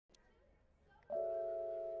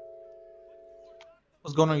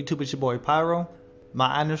What's going on YouTube? It's your boy Pyro. My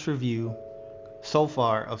honest review so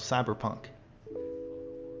far of Cyberpunk.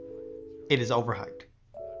 It is overhyped.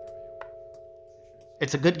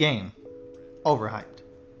 It's a good game. Overhyped.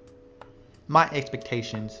 My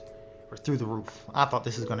expectations were through the roof. I thought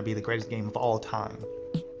this is going to be the greatest game of all time.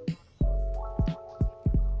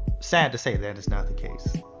 Sad to say that is not the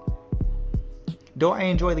case. Do I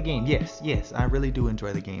enjoy the game? Yes, I really do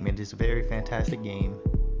enjoy the game. It is a very fantastic game.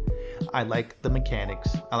 I like the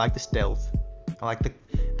mechanics. I like the stealth. I like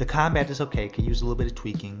the combat is okay. Could use a little bit of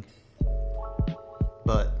tweaking.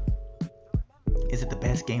 But is it the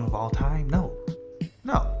best game of all time? No.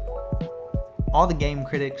 All the game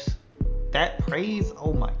critics, that praise,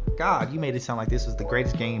 oh my god, you made it sound like this was the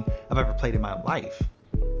greatest game I've ever played in my life.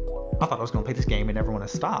 I thought I was going to play this game and never want to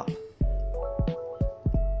stop.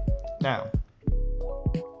 Now,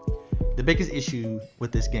 the biggest issue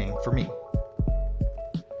with this game for me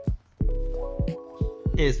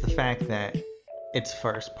is the fact that it's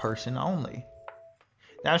first person only.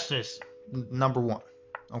 That's just number one,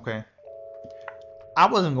 okay? I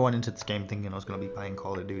wasn't going into this game thinking I was going to be playing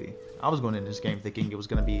Call of Duty. I was going into this game thinking it was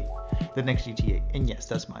going to be the next GTA. And yes,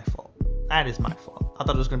 that's my fault. That is my fault. I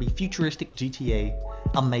thought it was going to be futuristic GTA.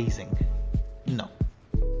 Amazing. No.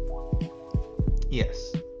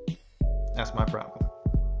 Yes. That's my problem.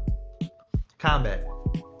 Combat.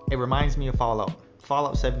 It reminds me of Fallout.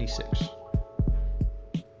 Fallout 76.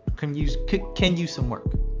 Can use some work.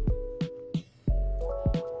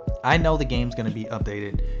 I know the game's going to be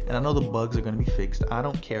updated, and I know the bugs are going to be fixed. I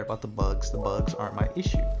don't care about the bugs. The bugs aren't my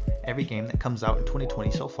issue. Every game that comes out in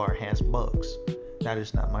 2020 so far has bugs. That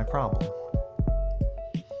is not my problem.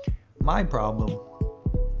 My problem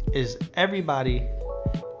is everybody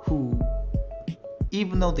who,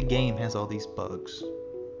 even though the game has all these bugs,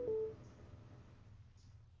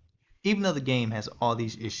 even though the game has all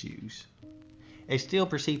these issues, they still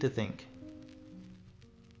proceed to think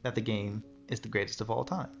that the game is the greatest of all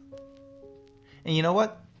time. And you know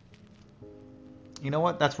what?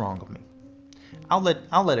 That's wrong of me. I'll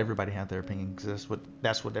let everybody have their opinion because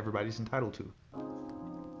that's what everybody's entitled to.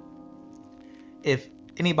 If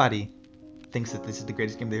anybody thinks that this is the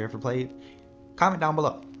greatest game they've ever played, comment down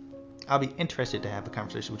below. I'll be interested to have a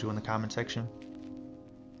conversation with you in the comment section.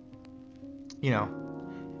 You know,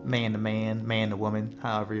 man to man, man to woman,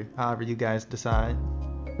 however you guys decide.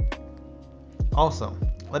 Also,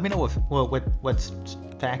 let me know what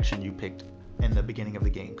faction you picked in the beginning of the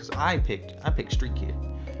game, because I picked Street Kid.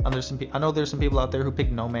 I know there's some people out there who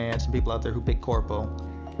picked Nomad, some people out there who picked Corpo.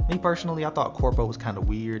 Me personally, I thought Corpo was kind of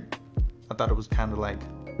weird. I thought it was kind of like,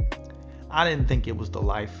 I didn't think it was the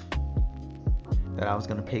life that I was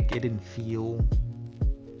gonna pick. It didn't feel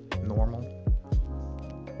normal.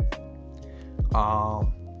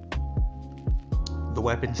 The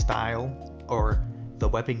weapon style or the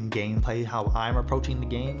weapon gameplay, how I'm approaching the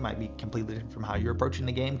game might be completely different from how you're approaching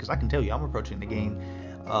the game, because I can tell you I'm approaching the game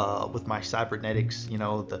with my cybernetics,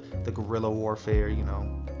 the guerrilla warfare,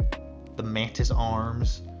 the mantis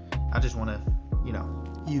arms. I just want to,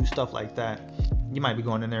 use stuff like that. You might be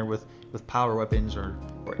going in there with power weapons or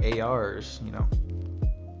ARs,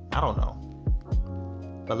 I don't know.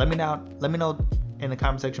 But let me know in the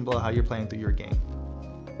comment section below how you're playing through your game.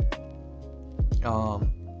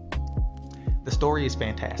 The story is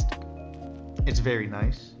fantastic. It's very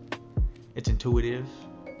nice. It's intuitive.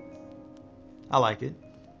 I like it.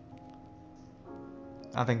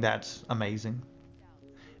 I think that's amazing.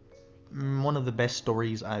 One of the best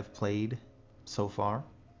stories I've played so far.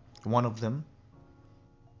 One of them.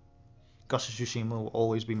 Ghost of Tsushima will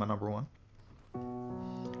always be my number one.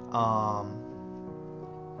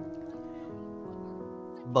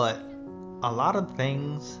 But a lot of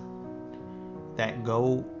things that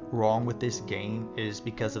go wrong with this game is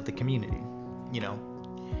because of the community.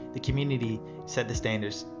 The community set the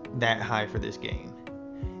standards that high for this game.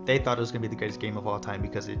 They thought it was going to be the greatest game of all time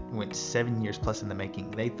because it went 7 years plus in the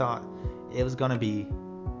making. They thought it was going to be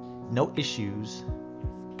no issues.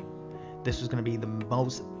 This was going to be the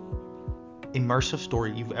most immersive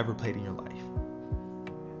story you've ever played in your life.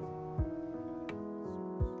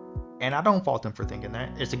 And I don't fault them for thinking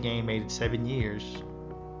that. It's a game made in 7 years.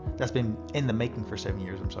 That's been in the making for 7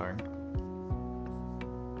 years, I'm sorry.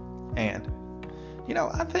 And,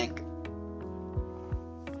 I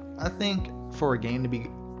think for a game to be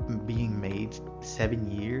being made 7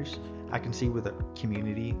 years, I can see where the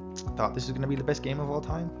community thought this is going to be the best game of all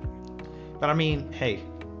time. But I mean, hey,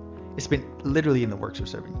 it's been literally in the works for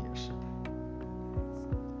 7 years.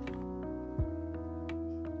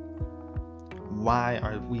 Why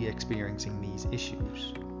are we experiencing these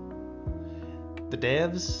issues? The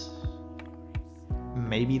devs,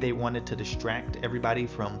 maybe they wanted to distract everybody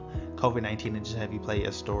from COVID-19 and just have you play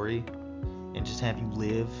a story and just have you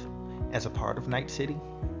live as a part of Night City.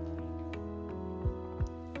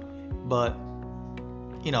 But,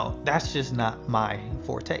 you know, that's just not my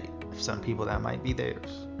forte. For some people, that might be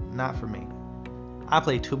theirs. Not for me. I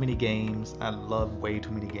play too many games. I love way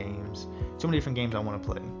too many games. Too many different games I want to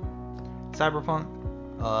play. Cyberpunk,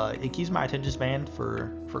 it keeps my attention span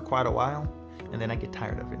for quite a while, and then I get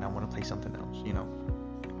tired of it and I want to play something else, you know.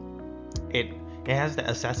 It has the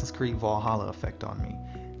Assassin's Creed Valhalla effect on me.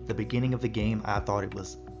 The beginning of the game, I thought it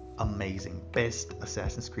was amazing. Best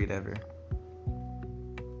Assassin's Creed ever.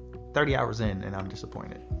 30 hours in and I'm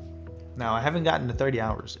disappointed. Now, I haven't gotten to 30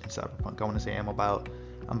 hours in Cyberpunk. I want to say I'm about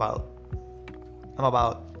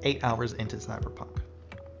 8 hours into Cyberpunk.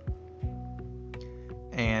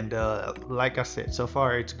 And like I said, so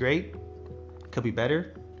far it's great. Could be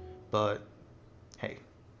better, but hey,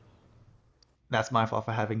 that's my fault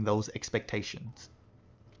for having those expectations.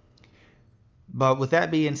 But with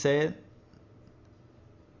that being said,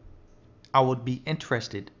 I would be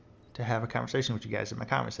interested to have a conversation with you guys in my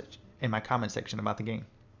comment section about the game.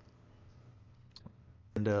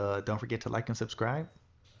 And don't forget to like and subscribe.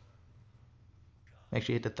 Make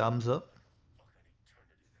sure you hit the thumbs up.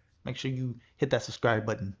 Make sure you hit that subscribe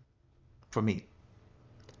button for me.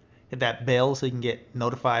 Hit that bell so you can get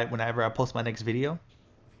notified whenever I post my next video.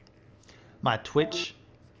 My Twitch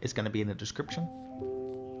is going to be in the description.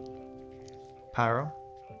 Pyro,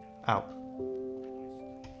 out.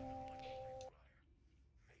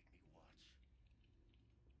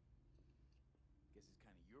 Guess it's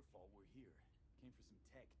kind of your fault we're here. Came for some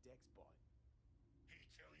tech Dex bought. He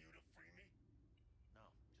tell you to free me? No,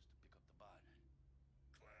 just to pick up the bot.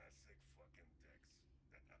 Classic fucking Dex.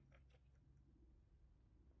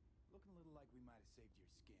 Looking a little like we might have saved your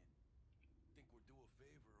skin. Think we're due a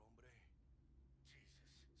favor